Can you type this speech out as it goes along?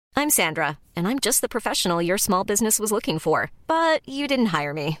I'm Sandra, and I'm just the professional your small business was looking for. But you didn't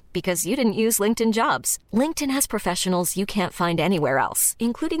hire me because you didn't use LinkedIn Jobs. LinkedIn has professionals you can't find anywhere else,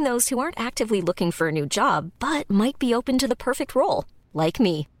 including those who aren't actively looking for a new job, but might be open to the perfect role, like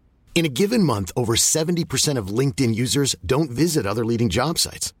me. In a given month, over 70% of LinkedIn users don't visit other leading job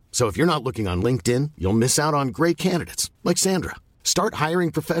sites. So if you're not looking on LinkedIn, you'll miss out on great candidates like Sandra. Start hiring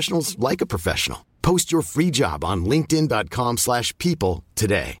professionals like a professional. Post your free job on linkedin.com/people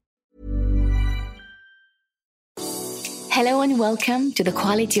today. Hello and welcome to The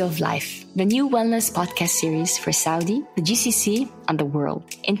Quality of Life, the new wellness podcast series for Saudi, the GCC, and the world,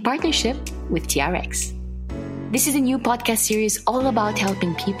 in partnership with TRX. This is a new podcast series all about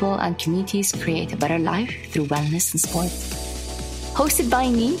helping people and communities create a better life through wellness and sport. Hosted by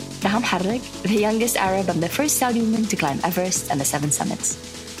me, Raham Harrag, the youngest Arab and the first Saudi woman to climb Everest and the 7 summits.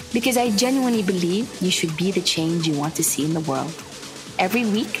 Because I genuinely believe you should be the change you want to see in the world. Every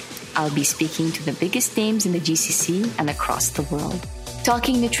week, I'll be speaking to the biggest names in the GCC and across the world,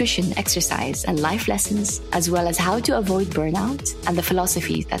 talking nutrition, exercise, and life lessons, as well as how to avoid burnout and the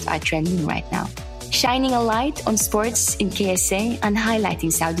philosophies that are trending right now. Shining a light on sports in KSA and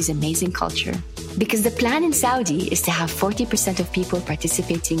highlighting Saudi's amazing culture. Because the plan in Saudi is to have 40% of people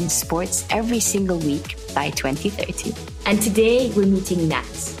participating in sports every single week by 2030. And today we're meeting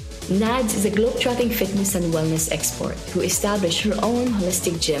Nads. Nads is a globetrotting fitness and wellness expert who established her own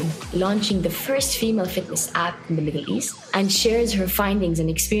holistic gym, launching the first female fitness app in the Middle East, and shares her findings and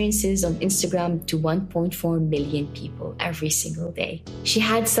experiences on Instagram to 1.4 million people every single day. She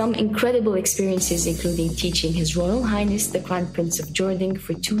had some incredible experiences, including teaching His Royal Highness the Crown Prince of Jordan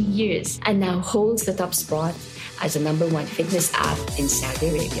for 2 years, and now holds the top spot as the #1 fitness app in Saudi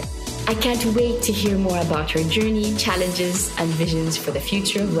Arabia. I can't wait to hear more about her journey, challenges, and visions for the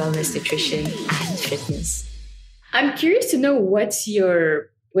future of wellness, nutrition, and fitness. I'm curious to know what's your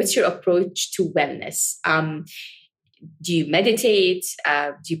approach to wellness. Do you meditate?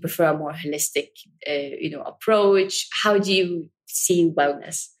 Do you prefer a more holistic, approach? How do you see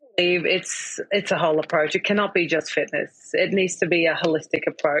wellness? It's a whole approach. It cannot be just fitness. It needs to be a holistic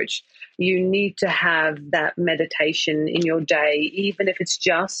approach. You need to have that meditation in your day, even if it's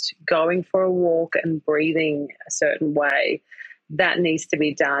just going for a walk and breathing a certain way. That needs to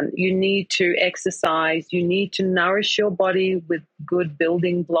be done. You need to exercise. You need to nourish your body with good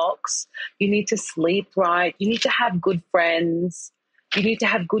building blocks. You need to sleep right. You need to have good friends. You need to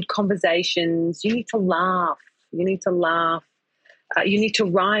have good conversations. You need to laugh. You need to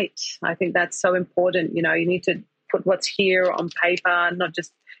write. I think that's so important. You need to put what's here on paper, not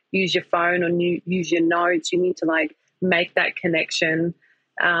just use your phone or use your notes. You need to make that connection.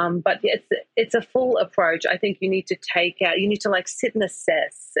 But it's a full approach. I think you need to sit and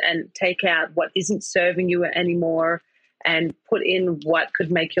assess and take out what isn't serving you anymore and put in what could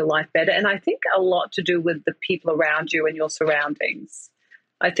make your life better. And I think a lot to do with the people around you and your surroundings.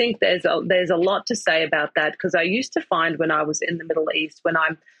 I think there's a lot to say about that, because I used to find when I was in the Middle East,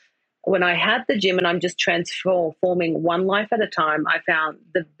 when I had the gym and I'm just transforming one life at a time, I found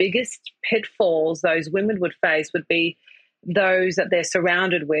the biggest pitfalls those women would face would be those that they're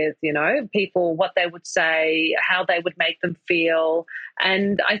surrounded with, people, what they would say, how they would make them feel.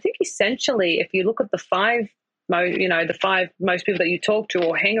 And I think essentially, if you look at the five most people that you talk to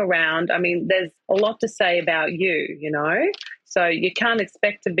or hang around, there's a lot to say about you, So you can't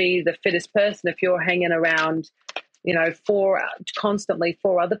expect to be the fittest person if you're hanging around, constantly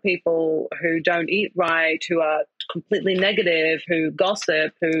for other people who don't eat right, who are completely negative, who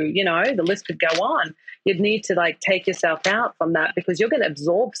gossip, who, the list could go on. You'd need to take yourself out from that, because you're going to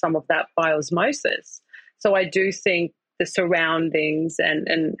absorb some of that by osmosis. So I do think the surroundings and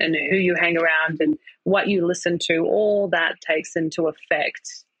who you hang around and what you listen to, all that takes into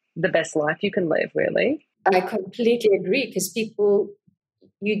effect the best life you can live, really. I completely agree, because people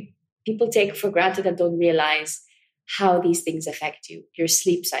take for granted and don't realize how these things affect you, your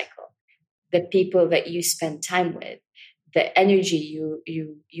sleep cycle, the people that you spend time with, the energy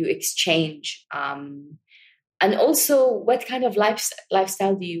you exchange, and also what kind of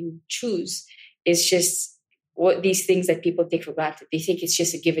lifestyle do you choose is just what these things that people take for granted. They think it's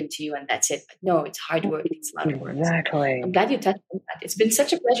just a given to you and that's it. But no, it's hard work. It's a lot of work. Exactly. I'm glad you touched on that. It's been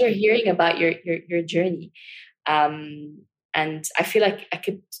such a pleasure hearing about your journey. And I feel like I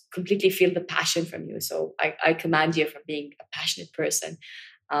could completely feel the passion from you. So I commend you for being a passionate person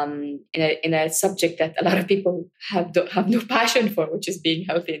in a subject that a lot of people have no passion for, which is being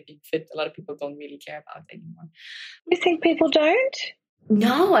healthy and being fit. A lot of people don't really care about anymore. You think people don't?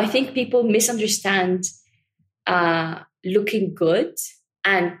 No, I think people misunderstand looking good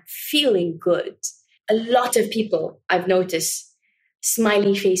and feeling good. A lot of people I've noticed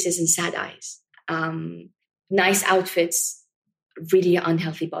smiley faces and sad eyes, nice outfits, really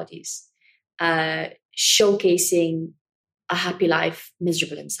unhealthy bodies, showcasing a happy life,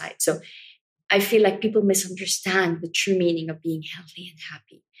 miserable inside. So I feel like people misunderstand the true meaning of being healthy and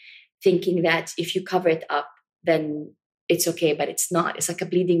happy, thinking that if you cover it up, then it's okay, but it's not. It's like a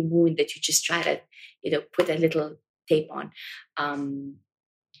bleeding wound that you just try to, put a little tape on.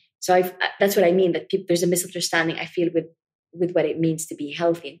 So that's what I mean, that there's a misunderstanding, I feel, with what it means to be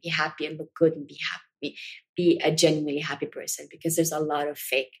healthy and be happy and look good and be happy, be a genuinely happy person, because there's a lot of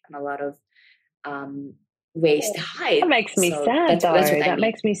fake and a lot of ways to hide. That makes me sad, though. That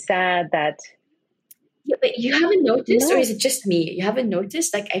makes me sad that... Yeah, but you haven't noticed, or is it just me? You haven't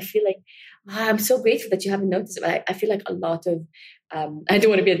noticed? Like, I feel like, I'm so grateful that you haven't noticed. But I feel like a lot of, I don't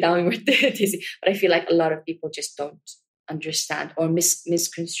want to be a downward, but I feel like a lot of people just don't understand or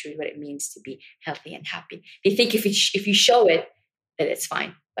misconstrue what it means to be healthy and happy. They think if you show it, that it's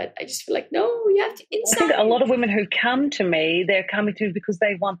fine. But I just feel like, no, you have to inside. I think a lot of women who come to me, they're coming to me because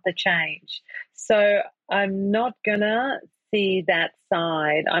they want the change. So I'm not going to see that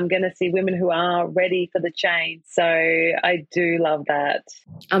side. I'm going to see women who are ready for the change. So I do love that.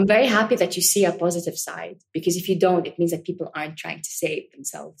 I'm very happy that you see a positive side, because if you don't, it means that people aren't trying to save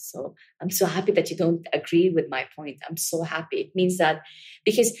themselves. So I'm so happy that you don't agree with my point. I'm so happy. It means that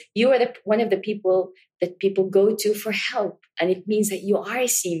because you are one of the people that people go to for help. And it means that you are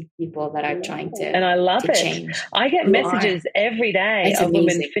seeing people that are trying to And I love it. Change. I get messages every day of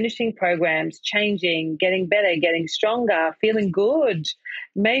women finishing programs, changing, getting better, getting stronger, feeling good.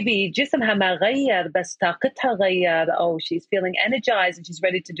 Maybe جسمها ما غير بس طاقتها غير. Oh, she's feeling energized and she's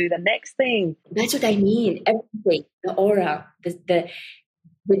ready to do the next thing. That's what I mean. Everything, the aura,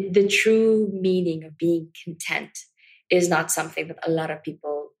 the true meaning of being content is not something that a lot of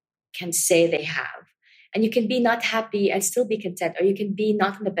people can say they have. And you can be not happy and still be content, or you can be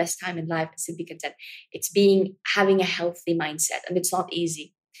not in the best time in life and still be content. It's having a healthy mindset, and it's not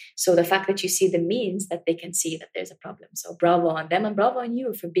easy. So the fact that you see them means that they can see that there's a problem. So bravo on them, and bravo on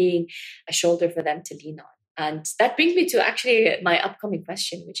you for being a shoulder for them to lean on. And that brings me to actually my upcoming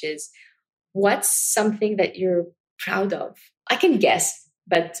question, which is, what's something that you're proud of? I can guess,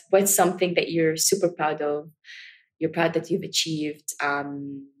 but what's something that you're super proud of? You're proud that you've achieved.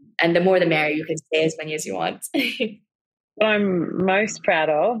 And the more the merrier, you can say as many as you want. What I'm most proud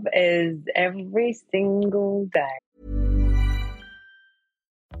of is every single day.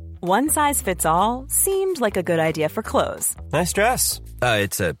 One size fits all seemed like a good idea for clothes. Nice dress.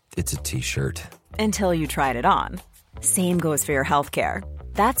 It's a t-shirt. Until you tried it on. Same goes for your healthcare.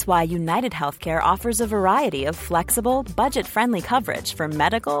 That's why United Healthcare offers a variety of flexible, budget-friendly coverage for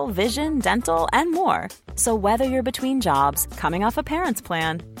medical, vision, dental, and more. So whether you're between jobs, coming off a parent's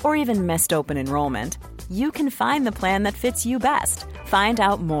plan, or even missed open enrollment, you can find the plan that fits you best. Find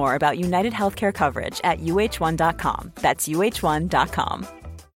out more about United Healthcare coverage at UH1.com. That's UH1.com.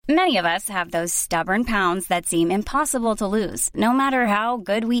 Many of us have those stubborn pounds that seem impossible to lose, no matter how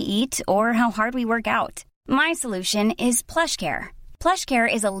good we eat or how hard we work out. My solution is PlushCare.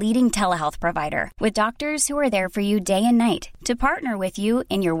 PlushCare is a leading telehealth provider with doctors who are there for you day and night to partner with you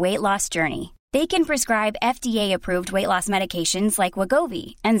in your weight loss journey. They can prescribe FDA-approved weight loss medications like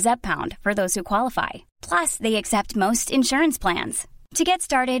Wegovy and Zepbound for those who qualify. Plus, they accept most insurance plans. To get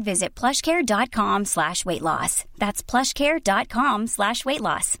started, visit plushcare.com/weightloss. That's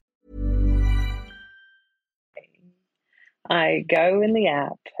plushcare.com/weightloss. I go in the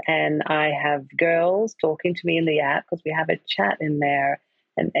app and I have girls talking to me in the app because we have a chat in there.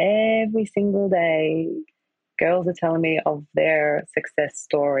 And every single day, girls are telling me of their success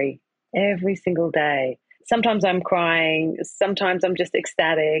story. Every single day. Sometimes I'm crying. Sometimes I'm just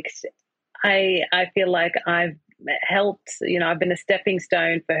ecstatic. I feel like I've helped, I've been a stepping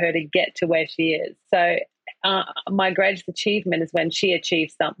stone for her to get to where she is. So my greatest achievement is when she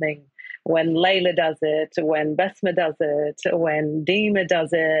achieves something. When Layla does it, when Basma does it, when Dima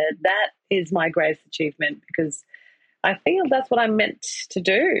does it, that is my greatest achievement, because I feel that's what I'm meant to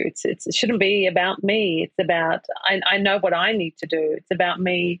do. It shouldn't be about me. It's about, I know what I need to do. It's about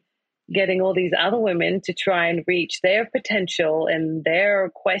me getting all these other women to try and reach their potential and their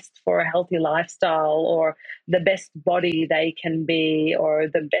quest for a healthy lifestyle, or the best body they can be, or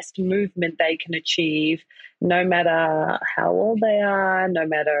the best movement they can achieve, no matter how old they are, no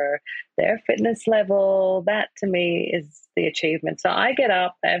matter their fitness level. That to me is the achievement. So I get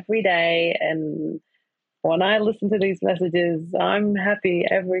up every day, and when I listen to these messages, I'm happy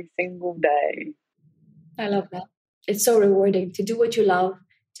every single day. I love that. It's so rewarding to do what you love,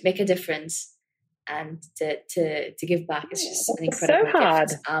 to make a difference, and to give back. It's just an incredible so hard.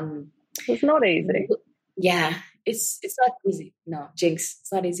 gift. It's not easy. Yeah, It's not easy. No, Jinx,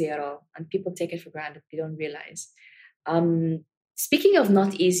 it's not easy at all. And people take it for granted. They don't realize. Speaking of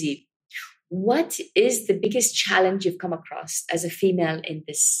not easy, what is the biggest challenge you've come across as a female in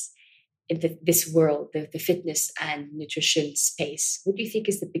this world, the fitness and nutrition space? What do you think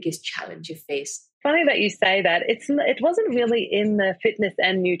is the biggest challenge you face? Funny that you say that. It wasn't really in the fitness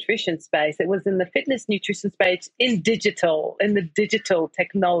and nutrition space. It was in the fitness nutrition space in the digital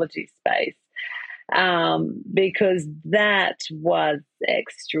technology space, because that was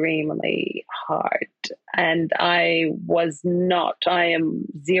extremely hard. And I am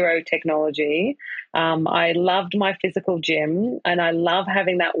zero technology. I loved my physical gym and I love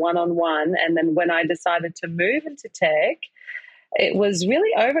having that one-on-one. And then when I decided to move into tech, it was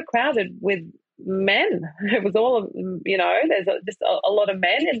really overcrowded with men. It was all, there's just a lot of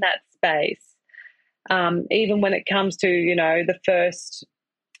men in that space. Even when it comes to, the first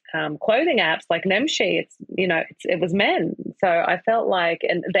clothing apps like Nemshi, it was men. So I felt like,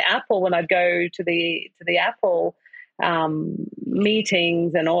 and the Apple, when I'd go to the Apple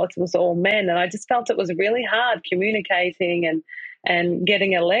meetings and all, it was all men. And I just felt it was really hard communicating and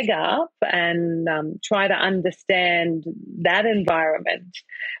getting a leg up and try to understand that environment.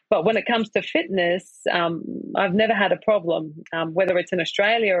 But when it comes to fitness, I've never had a problem, whether it's in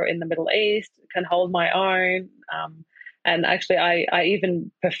Australia or in the Middle East, can hold my own. And actually, I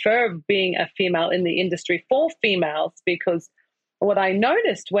even prefer being a female in the industry for females, because what I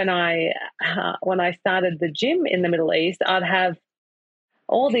noticed when I started the gym in the Middle East, I'd have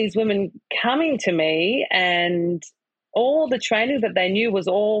all these women coming to me, and all the training that they knew was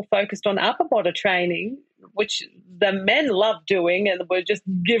all focused on upper body training, which the men love doing, and we're just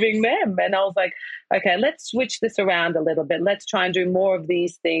giving them. And I was like, okay, let's switch this around a little bit. Let's try and do more of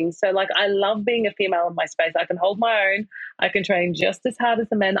these things. So like, I love being a female in my space. I can hold my own. I can train just as hard as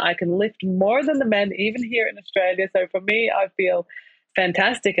the men. I can lift more than the men, even here in Australia. So for me, I feel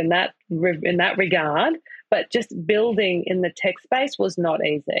fantastic in that regard. But just building in the tech space was not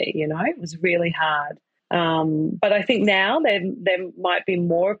easy. It was really hard. But I think now there might be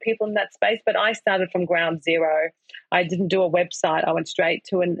more people in that space, but I started from ground zero. I didn't do a website. I went straight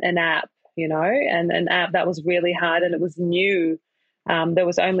to an app, and an app that was really hard, and it was new. There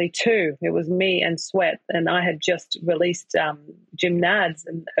was only two. It was me and Sweat, and I had just released Gymnads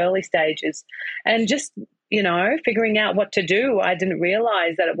in early stages, and just, figuring out what to do. I didn't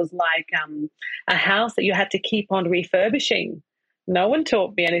realize that it was like a house that you had to keep on refurbishing. No one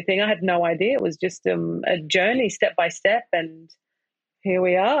taught me anything. I had no idea. It was just a journey step by step, and here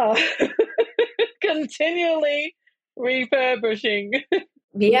we are, continually refurbishing.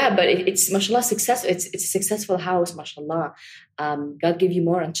 Yeah, but it's mashallah success. It's a successful house, mashallah. God give you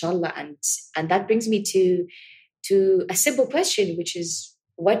more, inshallah. And that brings me to a simple question, which is,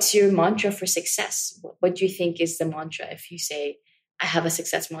 what's your mantra for success? What do you think is the mantra? If you say, I have a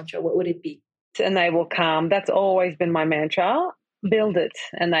success mantra, what would it be? And they will come. That's always been my mantra. Build it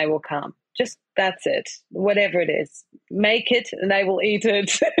and they will come. Just that's it. Whatever it is, make it and they will eat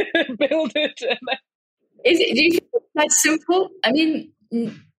it. Build it. Do you think that's simple? I mean,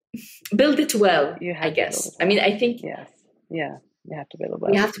 build it well, I guess. I mean, I think... Yes. Yeah. You have to build it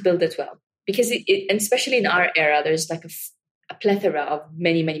well. You have to build it well. Because and especially in our era, there's like a plethora of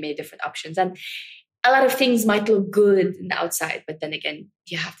many, many, many different options. And a lot of things might look good in the outside, but then again,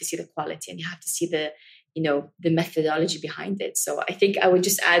 you have to see the quality and you have to see the methodology behind it. So I think I would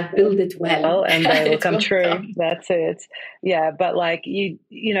just add, build it well. And they will come true. That's it. Yeah. But like,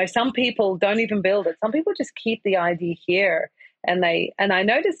 some people don't even build it. Some people just keep the idea here. And I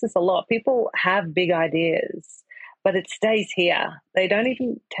notice this a lot. People have big ideas, but it stays here. They don't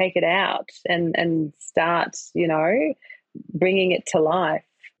even take it out and start, bringing it to life.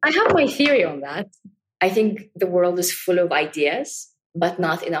 I have my theory on that. I think the world is full of ideas, but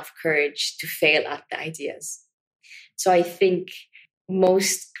not enough courage to fail at the ideas. So I think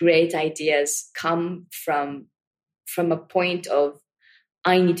most great ideas come from a point of,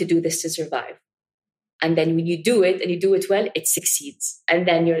 I need to do this to survive. And then when you do it and you do it well, it succeeds. And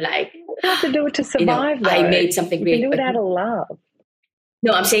then you're like, you have to do it to survive. I made something great. You do it out of love.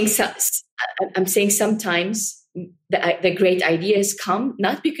 No, I'm saying sometimes the great ideas come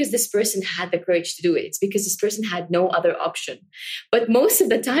not because this person had the courage to do it. It's because this person had no other option. But most of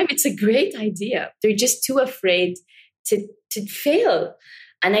the time, it's a great idea. They're just too afraid to fail.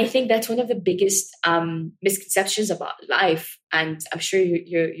 And I think that's one of the biggest misconceptions about life. And I'm sure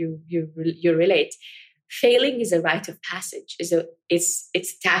you relate. Failing is a rite of passage. It's a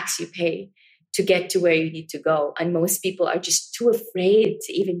tax you pay to get to where you need to go. And most people are just too afraid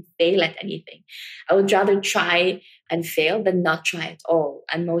to even fail at anything. I would rather try and fail than not try at all.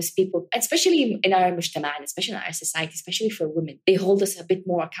 And most people, especially in our mujtama, especially in our society, especially for women, they hold us a bit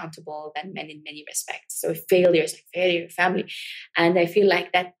more accountable than men in many respects. So failure is like failure, family. And I feel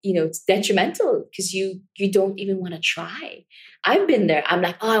like that, it's detrimental because you don't even want to try. I've been there. I'm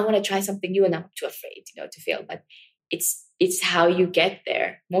like, I want to try something new and I'm too afraid, to fail. But it's how you get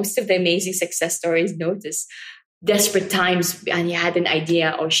there. Most of the amazing success stories notice desperate times and you had an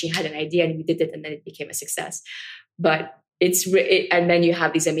idea or she had an idea and we did it and then it became a success. But and then you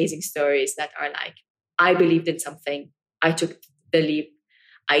have these amazing stories that are like, I believed in something. I took the leap.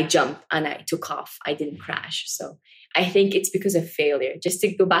 I jumped and I took off. I didn't crash. So I think it's because of failure. Just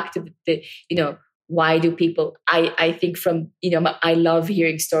to go back to the why do people, I think from, I love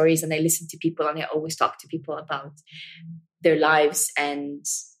hearing stories and I listen to people and I always talk to people about their lives. And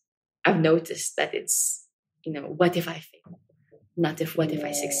I've noticed that it's, what if I fail? Not what if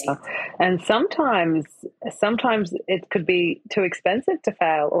I succeed? And sometimes it could be too expensive to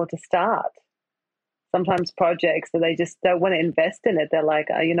fail or to start. Sometimes projects, so they just don't want to invest in it. They're like,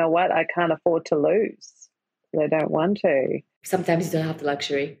 you know what? I can't afford to lose. They don't want to. Sometimes you don't have the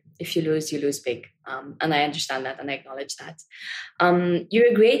luxury. If you lose big. And I understand that and I acknowledge that.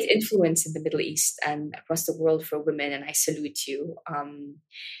 You're a great influence in the Middle East and across the world for women, and I salute you.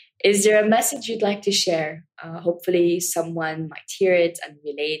 Is there a message you'd like to share? Hopefully someone might hear it and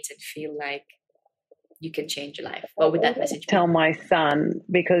relate and feel like you can change your life. What would that message be? Tell my son,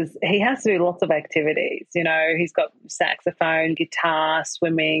 because he has to do lots of activities. He's got saxophone, guitar,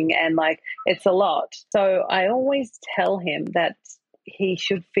 swimming, and it's a lot. So I always tell him that he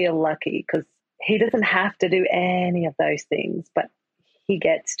should feel lucky because he doesn't have to do any of those things, but he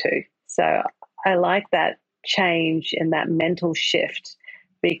gets to. So I like that change and that mental shift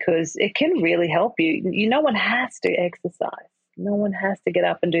because it can really help you. No one has to exercise. No one has to get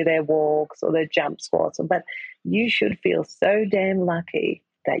up and do their walks or their jump squats, but you should feel so damn lucky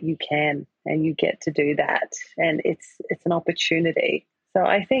that you can and you get to do that. And it's an opportunity. So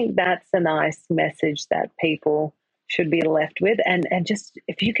I think that's a nice message that people should be left with. And just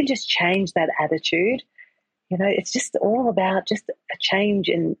if you can just change that attitude, it's just all about just a change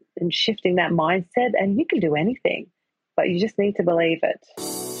in shifting that mindset, and you can do anything, but you just need to believe it.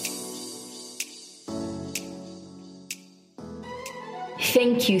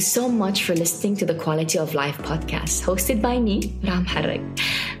 Thank you so much for listening to the Quality of Life podcast, hosted by me, Ram Harag.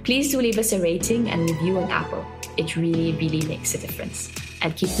 Please do leave us a rating and review on Apple. It really, really makes a difference.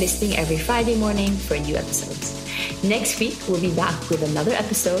 And keep listening every Friday morning for new episodes. Next week, we'll be back with another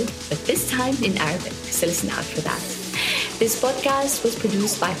episode, but this time in Arabic, so listen out for that. This podcast was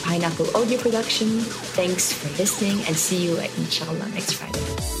produced by Pineapple Audio Production. Thanks for listening and see you, inshallah, next Friday.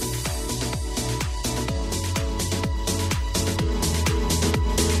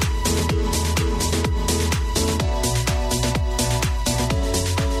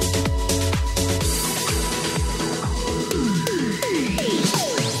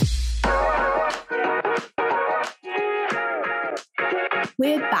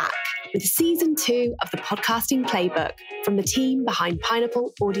 We're back with Season 2 of the Podcasting Playbook from the team behind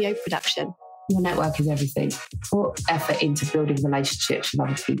Pineapple Audio Production. Your network is everything. Put effort into building relationships with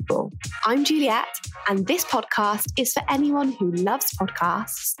other people. I'm Juliet, and this podcast is for anyone who loves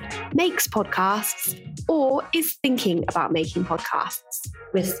podcasts, makes podcasts, or is thinking about making podcasts.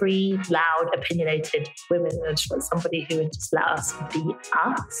 We're 3 loud, opinionated women, and I just want somebody who would just let us be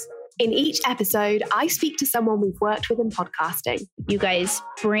us. In each episode, I speak to someone we've worked with in podcasting. You guys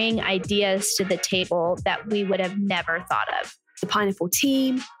bring ideas to the table that we would have never thought of. The Pineapple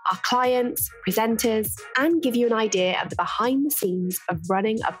team, our clients, presenters, and give you an idea of the behind the scenes of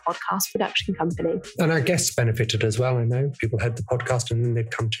running a podcast production company. And our guests benefited as well. I know people had the podcast and then they'd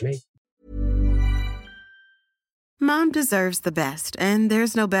come to me. Mom deserves the best, and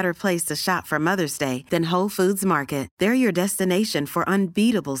there's no better place to shop for Mother's Day than Whole Foods Market. They're your destination for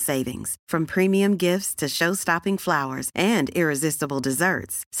unbeatable savings, from premium gifts to show-stopping flowers and irresistible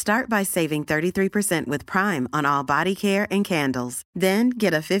desserts. Start by saving 33% with Prime on all body care and candles. Then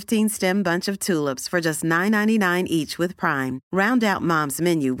get a 15-stem bunch of tulips for just $9.99 each with Prime. Round out Mom's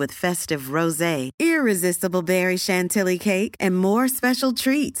menu with festive rosé, irresistible berry chantilly cake, and more special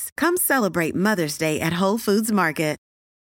treats. Come celebrate Mother's Day at Whole Foods Market.